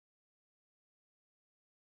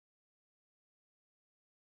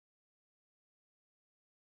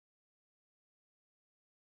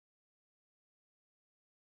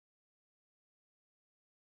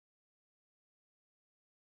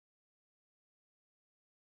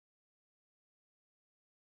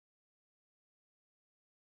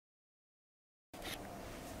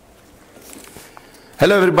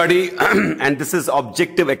Hello everybody, and this is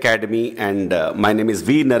Objective Academy, and my name is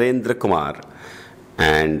V. Narendra Kumar,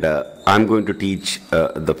 and I'm going to teach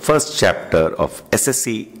the first chapter of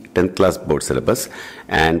SSC 10th class board syllabus,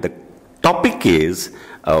 and the topic is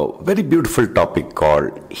a very beautiful topic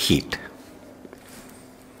called heat.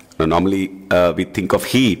 Now, normally we think of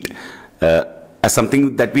heat as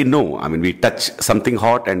something that we know. I mean, we touch something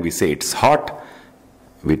hot and we say it's hot.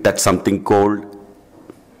 We touch something cold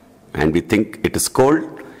and we think it is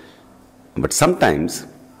cold. But sometimes,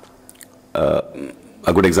 a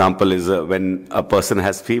good example is when a person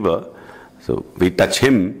has fever, so we touch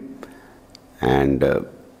him and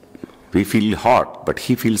we feel hot, but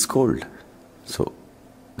he feels cold. So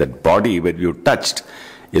that body where you touched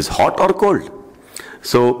is hot or cold.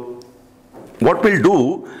 So what we'll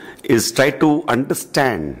do is try to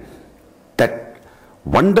understand that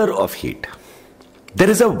wonder of heat. There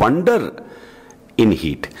is a wonder in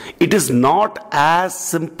heat. It is not as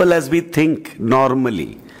simple as we think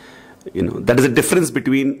normally. You know, that is a difference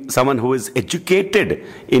between someone who is educated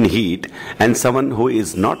in heat and someone who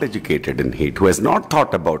is not educated in heat, who has not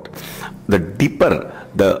thought about the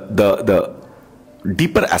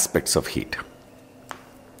deeper aspects of heat.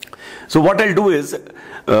 So what I'll do is,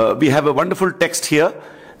 we have a wonderful text here.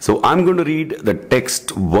 So I'm going to read the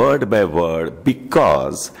text word by word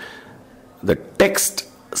because the text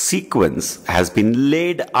sequence has been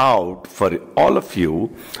laid out for all of you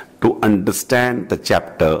to understand the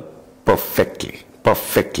chapter perfectly,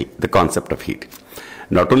 the concept of heat.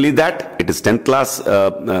 Not only that, it is 10th class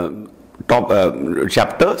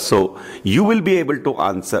chapter, so you will be able to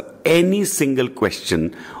answer any single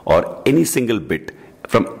question or any single bit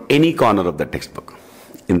from any corner of the textbook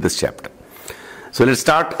in this chapter. So let's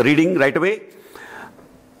start reading right away.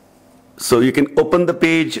 So you can open the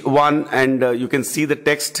page 1 and you can see the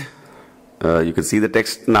text. You can see the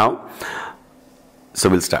text now. So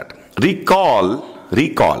we'll start. Recall.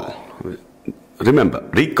 Remember,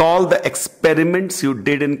 recall the experiments you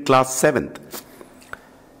did in class 7th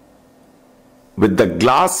with the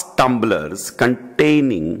glass tumblers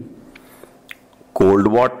containing cold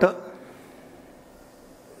water,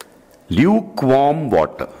 lukewarm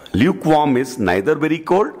water. Lukewarm is neither very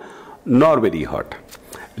cold nor very hot.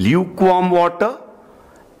 Lukewarm water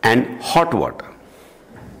and hot water.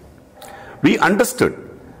 We understood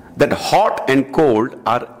that hot and cold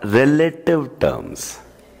are relative terms.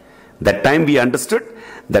 That time we understood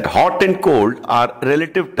that hot and cold are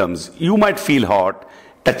relative terms. You might feel hot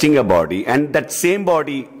touching a body, and that same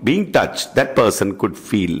body being touched, that person could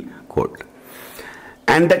feel cold.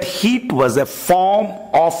 And that heat was a form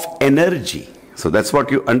of energy. So that's what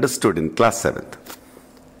you understood in class 7th.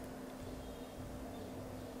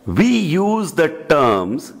 We use the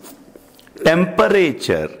terms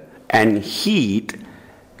temperature and heat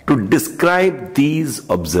to describe these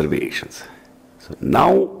observations. So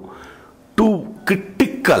now two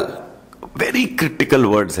critical, very critical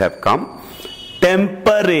words have come.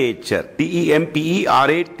 Temperature,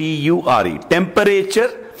 T-E-M-P-E-R-A-T-U-R-E,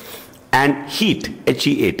 temperature and heat,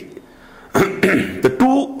 H-E-A-T. The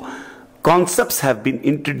two concepts have been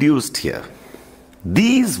introduced here.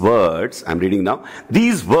 These words, I'm reading now,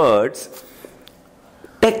 these words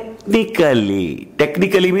technically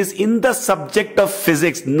means in the subject of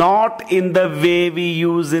physics, not in the way we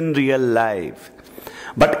use in real life,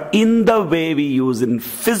 but in the way we use in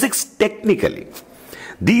physics technically.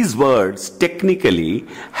 These words technically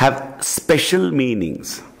have special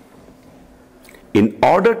meanings. In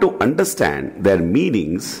order to understand their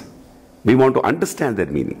meanings, we want to understand their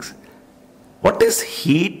meanings. What is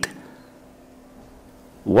heat?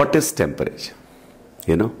 What is temperature?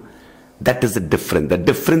 You know, that is the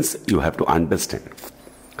difference you have to understand.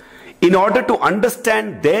 In order to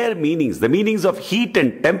understand their meanings, the meanings of heat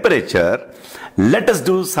and temperature, let us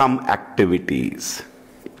do some activities.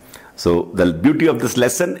 So the beauty of this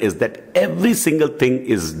lesson is that every single thing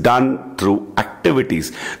is done through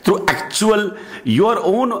activities, through actual, your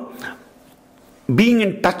own being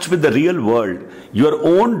in touch with the real world, your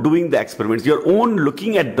own doing the experiments, your own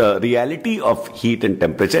looking at the reality of heat and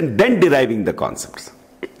temperature and then deriving the concepts.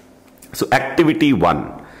 So activity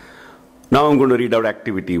 1. Now I'm going to read out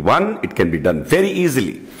activity 1. It can be done very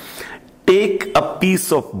easily. Take a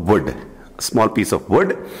piece of wood, a small piece of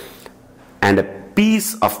wood and a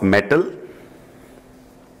piece of metal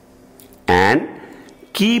and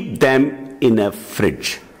keep them in a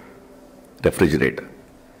refrigerator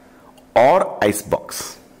or ice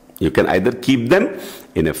box. You can either keep them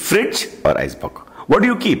in a fridge or ice box. What do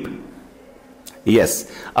you keep?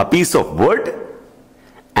 Yes, a piece of wood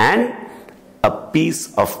and a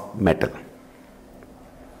piece of metal.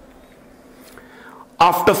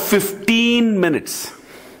 After 15 minutes,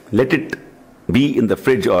 let it be in the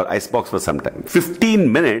fridge or icebox for some time.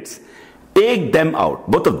 15 minutes, take them out,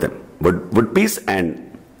 both of them, wood piece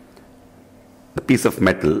and the piece of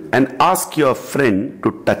metal, and ask your friend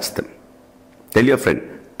to touch them. Tell your friend,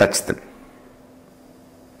 touch them.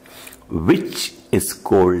 Which is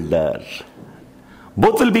colder?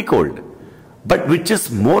 Both will be cold, but which is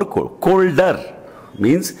more cold? Colder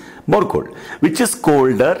means more cold. Which is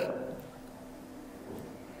colder?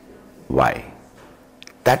 Why?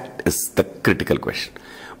 That is the critical question.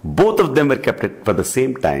 Both of them were kept for the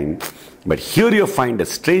same time, but here you find a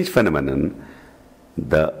strange phenomenon.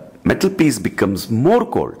 The metal piece becomes more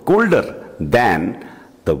cold, colder than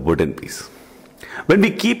the wooden piece. When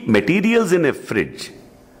we keep materials in a fridge,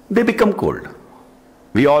 they become cold.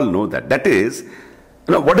 We all know that. That is,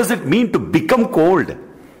 what does it mean to become cold?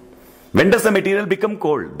 When does the material become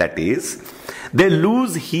cold? That is, they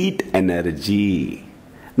lose heat energy.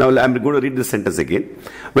 Now I'm going to read this sentence again.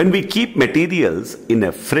 When we keep materials in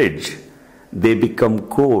a fridge, they become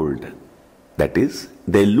cold. That is,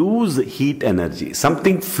 they lose heat energy.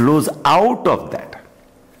 Something flows out of that.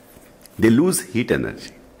 They lose heat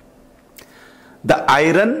energy. The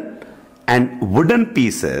iron and wooden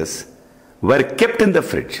pieces were kept in the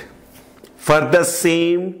fridge for the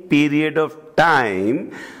same period of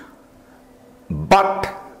time, but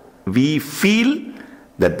we feel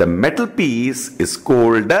that the metal piece is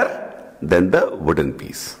colder than the wooden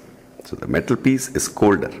piece. So the metal piece is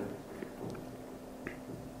colder.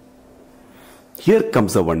 Here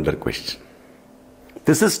comes a wonder question.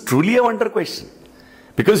 This is truly a wonder question,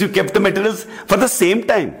 because you kept the materials for the same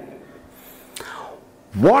time.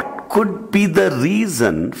 What could be the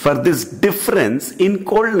reason for this difference in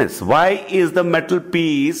coldness? Why is the metal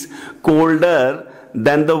piece colder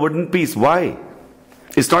than the wooden piece? Why?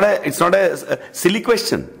 It's not a silly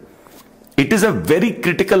question. It is a very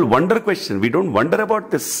critical wonder question. We don't wonder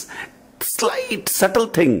about this slight, subtle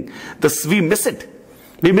thing. We miss it.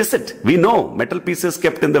 We miss it. We know metal pieces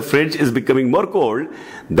kept in the fridge is becoming more cold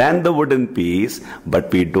than the wooden piece,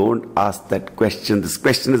 but we don't ask that question. This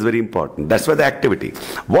question is very important. That's why the activity.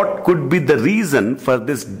 What could be the reason for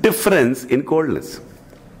this difference in coldness?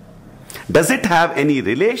 Does it have any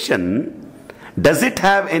relation? Does it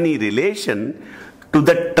have any relation to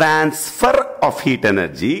the transfer of heat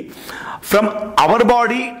energy from our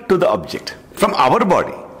body to the object? From our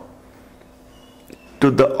body to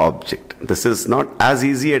the object. This is not as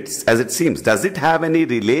easy as it seems. Does it have any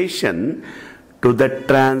relation to the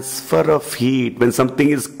transfer of heat? When something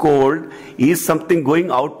is cold, is something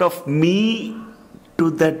going out of me to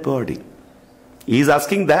that body? He is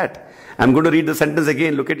asking that. I'm going to read the sentence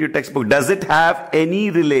again. Look at your textbook. Does it have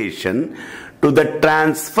any relation to the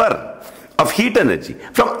transfer of heat energy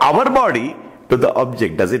from our body to the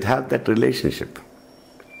object? Does it have that relationship?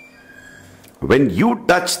 When you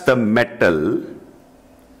touch the metal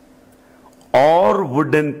or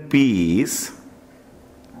wooden piece,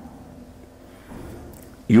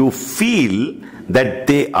 you feel that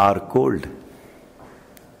they are cold.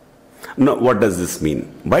 Now, what does this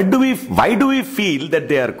mean? Why do we feel that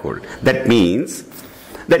they are cold? That means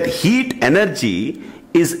that heat energy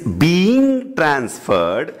is being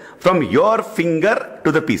transferred from your finger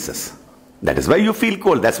to the pieces. That is why you feel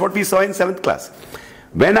cold. That's what we saw in 7th class.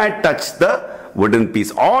 When I touch the wooden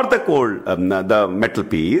piece or the metal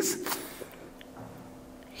piece,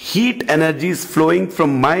 heat energy is flowing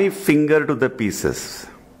from my finger to the pieces.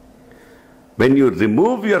 When you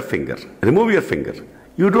remove your finger,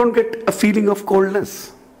 you don't get a feeling of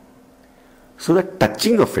coldness. So the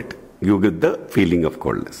touching of it, you get the feeling of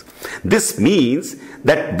coldness. This means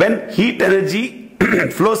that when heat energy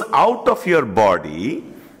flows out of your body,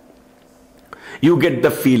 you get the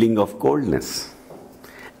feeling of coldness.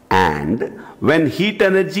 And when heat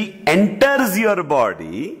energy enters your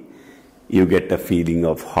body, you get a feeling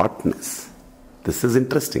of hotness. This is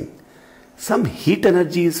interesting. Some heat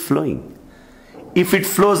energy is flowing. If it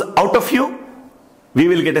flows out of you, we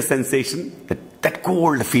will get a sensation that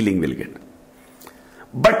cold feeling will get.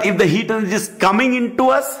 But if the heat energy is coming into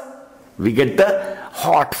us, we get the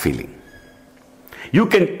hot feeling. You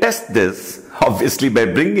can test this obviously by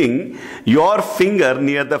bringing your finger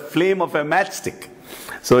near the flame of a matchstick.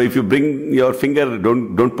 So if you bring your finger,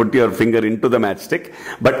 don't put your finger into the matchstick,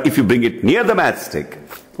 but if you bring it near the matchstick,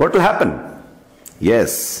 what will happen?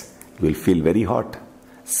 Yes, you will feel very hot.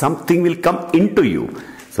 Something will come into you.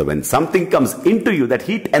 So when something comes into you, that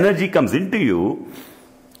heat energy comes into you,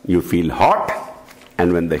 you feel hot,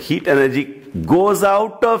 and when the heat energy goes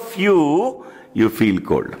out of you, you feel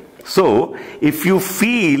cold. So if you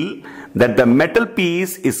feel that the metal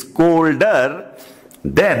piece is colder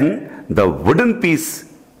then the wooden piece,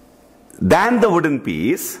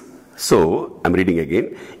 so I'm reading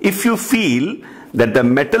again, if you feel that the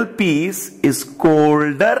metal piece is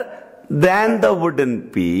colder than the wooden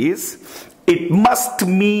piece, it must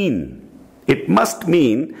mean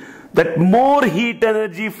that more heat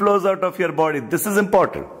energy flows out of your body. This is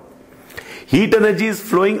important. Heat energy is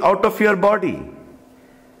flowing out of your body.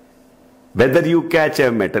 Whether you catch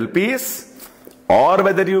a metal piece or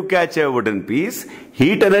whether you catch a wooden piece,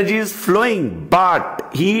 heat energy is flowing. But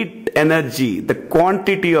heat energy, the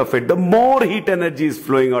quantity of it, the more heat energy is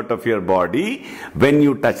flowing out of your body when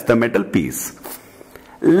you touch the metal piece.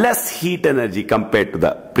 Less heat energy compared to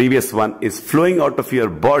the previous one is flowing out of your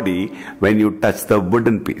body when you touch the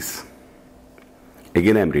wooden piece.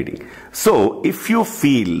 Again I am reading. So if you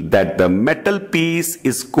feel that the metal piece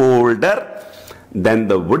is colder than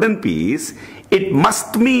the wooden piece, it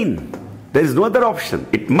must mean, there is no other option,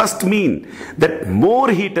 it must mean that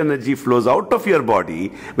more heat energy flows out of your body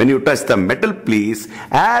when you touch the metal piece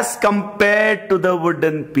as compared to the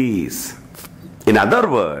wooden piece. In other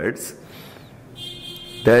words,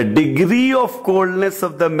 the degree of coldness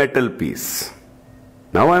of the metal piece.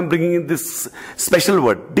 Now I am bringing in this special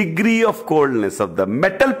word. Degree of coldness of the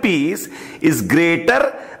metal piece is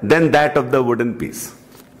greater than that of the wooden piece.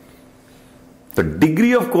 The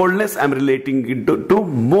degree of coldness I am relating to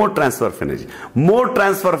more transfer of energy. More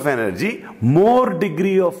transfer of energy, more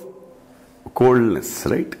degree of coldness,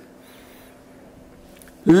 right?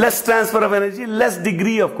 Less transfer of energy, less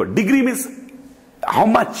degree of cold. Degree means how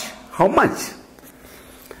much? How much?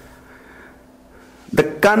 The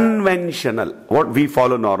conventional, what we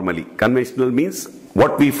follow normally. Conventional means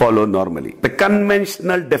what we follow normally. The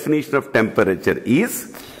conventional definition of temperature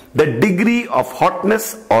is the degree of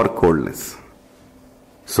hotness or coldness.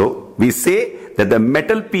 So we say that the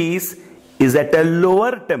metal piece is at a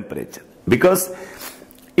lower temperature because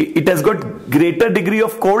it has got greater degree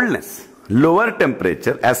of coldness, lower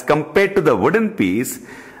temperature as compared to the wooden piece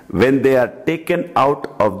when they are taken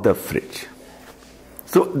out of the fridge.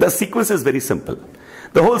 So the sequence is very simple.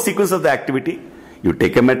 The whole sequence of the activity, you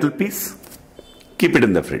take a metal piece, keep it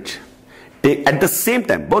in the fridge. At the same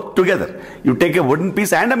time, both together, you take a wooden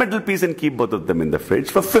piece and a metal piece and keep both of them in the fridge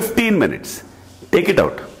for 15 minutes. Take it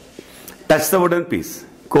out. Touch the wooden piece,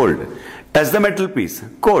 cold. Touch the metal piece,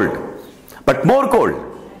 cold. But more cold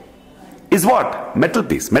is what? Metal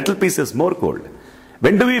piece. Metal piece is more cold.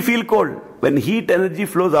 When do we feel cold? When heat energy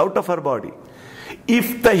flows out of our body.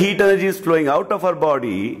 If the heat energy is flowing out of our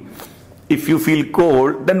body, if you feel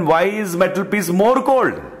cold, then why is metal piece more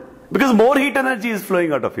cold? Because more heat energy is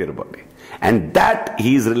flowing out of your body. And that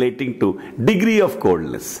he is relating to degree of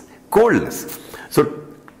coldness. Coldness. So,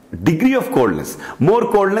 degree of coldness. More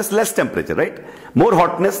coldness, less temperature, right? More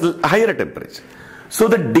hotness, higher temperature. So,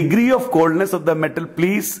 the degree of coldness of the metal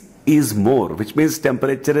piece is more, which means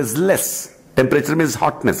temperature is less. Temperature means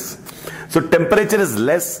hotness. So, temperature is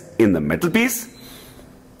less in the metal piece.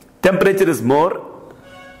 Temperature is more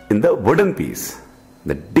in the wooden piece,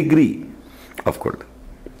 the degree of cold.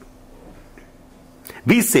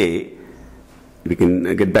 We say, we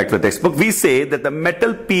can get back to the textbook, we say that the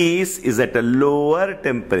metal piece is at a lower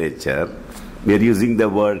temperature. We are using the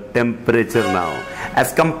word temperature now,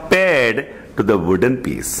 as compared to the wooden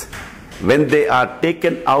piece when they are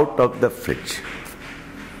taken out of the fridge.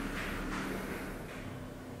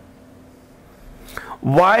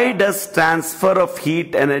 Why does transfer of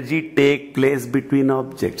heat energy take place between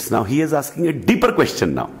objects? Now he is asking a deeper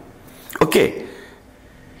question now. Okay,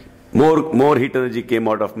 more heat energy came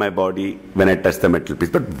out of my body when I touched the metal piece.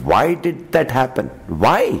 But why did that happen?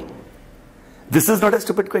 Why? This is not a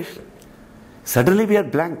stupid question. Suddenly we are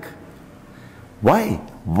blank. Why?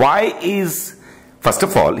 Why is, first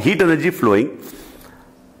of all, heat energy flowing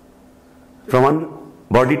from one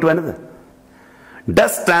body to another?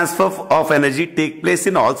 Does transfer of energy take place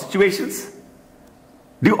in all situations?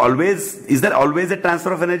 Is there always a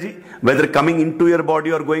transfer of energy, whether coming into your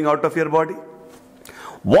body or going out of your body?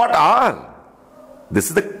 What are, this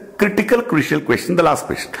is the critical, crucial question, the last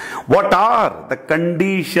question. What are the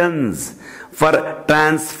conditions for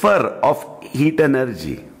transfer of heat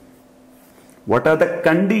energy? What are the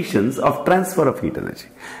conditions of transfer of heat energy?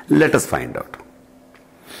 Let us find out.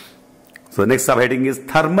 So the next subheading is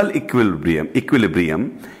thermal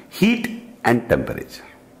equilibrium, heat and temperature.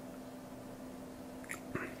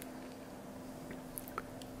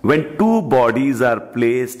 When two bodies are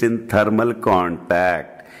placed in thermal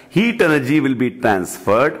contact, heat energy will be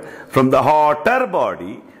transferred from the hotter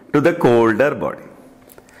body to the colder body.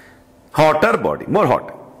 Hotter body, more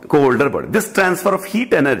hot, colder body. This transfer of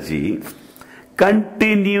heat energy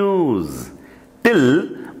continues till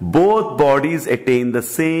both bodies attain the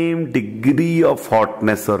same degree of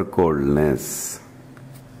hotness or coldness.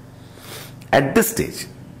 At this stage,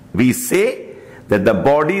 we say that the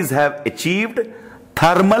bodies have achieved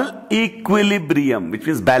thermal equilibrium, which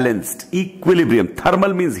means balanced. Equilibrium.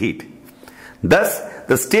 Thermal means heat. Thus,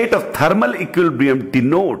 the state of thermal equilibrium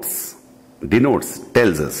tells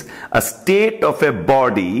us a state of a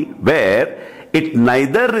body where it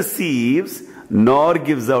neither receives nor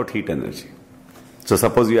gives out heat energy. So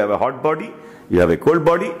suppose you have a hot body, you have a cold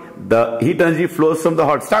body, the heat energy flows from the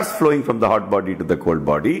hot, starts flowing from the hot body to the cold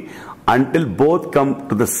body until both come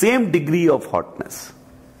to the same degree of hotness,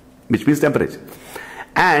 which means temperature.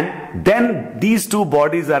 And then these two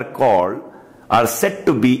bodies are said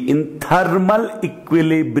to be in thermal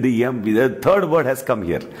equilibrium. The third word has come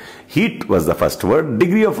here. Heat was the first word,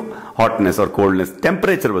 degree of hotness or coldness,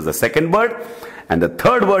 temperature was the second word, and the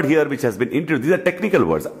third word here which has been introduced, these are technical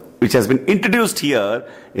words, which has been introduced here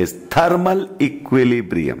is thermal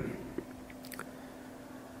equilibrium.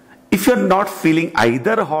 If you are not feeling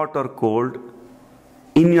either hot or cold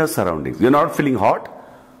in your surroundings, you are not feeling hot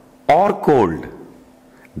or cold,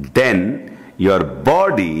 then your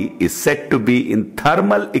body is said to be in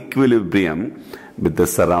thermal equilibrium with the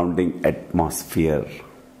surrounding atmosphere.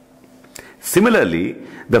 Similarly,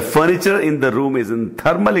 the furniture in the room is in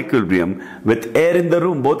thermal equilibrium with air in the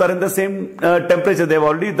room. Both are in the same temperature.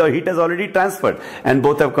 The heat has already transferred and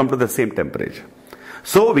both have come to the same temperature.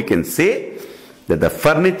 So we can say that the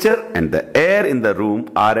furniture and the air in the room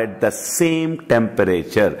are at the same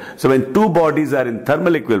temperature. So when two bodies are in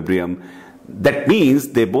thermal equilibrium, that means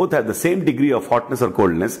they both have the same degree of hotness or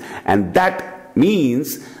coldness, and that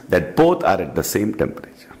means that both are at the same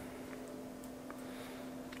temperature.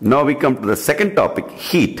 Now we come to the second topic,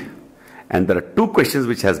 heat. And there are two questions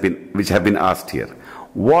which have been asked here.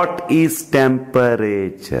 What is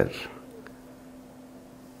temperature?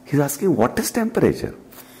 He's asking what is temperature?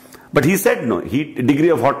 But he said no, heat, degree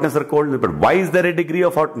of hotness or coldness. But why is there a degree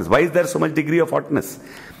of hotness? Why is there so much degree of hotness?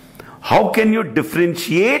 How can you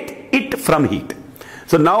differentiate it from heat?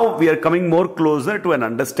 So now we are coming more closer to an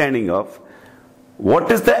understanding of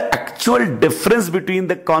what is the actual difference between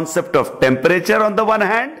the concept of temperature on the one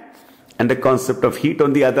hand and the concept of heat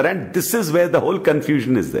on the other hand. This is where the whole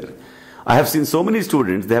confusion is there. I have seen so many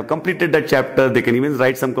students, they have completed that chapter, they can even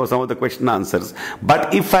write some of the question answers.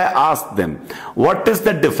 But if I ask them, what is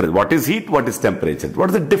the difference? What is heat? What is temperature?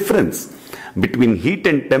 What is the difference between heat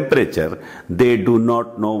and temperature? They do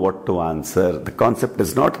not know what to answer. The concept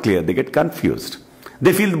is not clear. They get confused.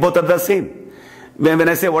 They feel both are the same. When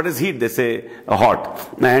I say what is heat, they say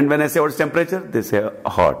hot. And when I say what is temperature, they say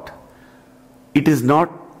hot. It is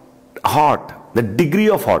not hot. The degree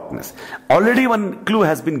of hotness. Already one clue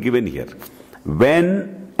has been given here.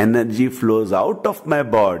 When energy flows out of my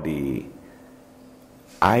body,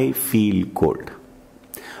 I feel cold.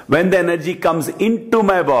 When the energy comes into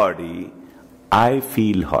my body, I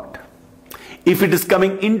feel hot. If it is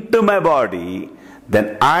coming into my body,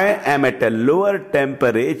 then I am at a lower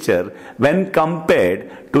temperature when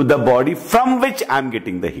compared to the body from which I am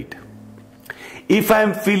getting the heat. If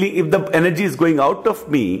the energy is going out of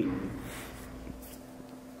me,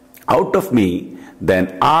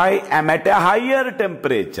 then I am at a higher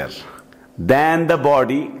temperature than the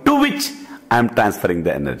body to which I am transferring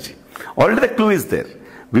the energy. Already the clue is there.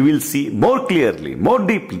 We will see more clearly, more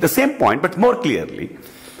deeply, the same point but more clearly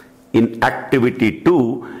in activity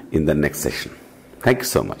 2 in the next session. Thank you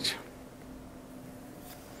so much.